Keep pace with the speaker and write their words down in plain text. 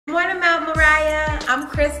Good morning, Mount Moriah. I'm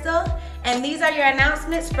Crystal, and these are your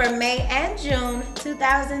announcements for May and June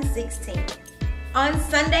 2016. On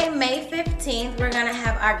Sunday, May 15th, we're going to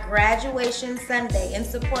have our graduation Sunday in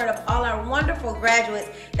support of all our wonderful graduates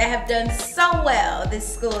that have done so well this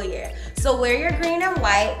school year. So wear your green and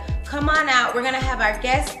white. Come on out. We're going to have our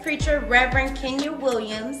guest preacher, Reverend Kenya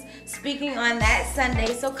Williams, speaking on that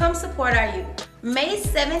Sunday. So come support our youth. May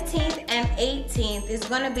 17th and 18th is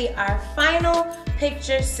going to be our final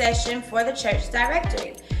picture session for the church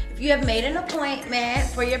directory. If you have made an appointment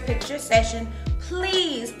for your picture session,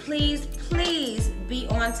 please be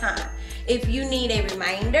on time. If you need a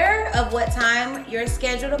reminder of what time your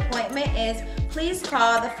scheduled appointment is, please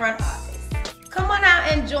call the front office. Come on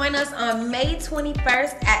out and join us on May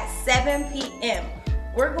 21st at 7 p.m.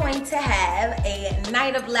 We're going to have a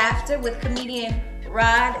night of laughter with comedian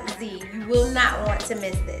Rod Z. You will not want to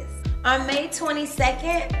miss this. On May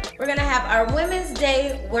 22nd, we're going to have our Women's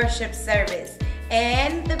Day worship service.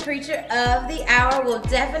 And the preacher of the hour will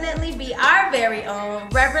definitely be our very own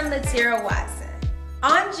Reverend Latira Watson.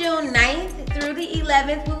 On June 9th through the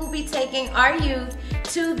 11th, we will be taking our youth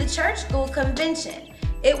to the church school convention.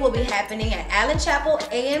 It will be happening at Allen Chapel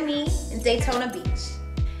AME in Daytona Beach.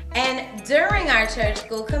 And during our church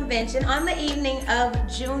school convention on the evening of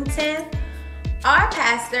June 10th, our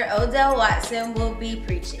pastor, Odell Watson, will be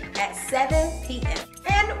preaching at 7 p.m.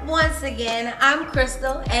 And once again, I'm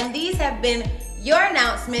Crystal, and these have been your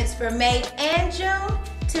announcements for May and June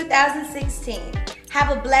 2016.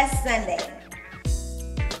 Have a blessed Sunday.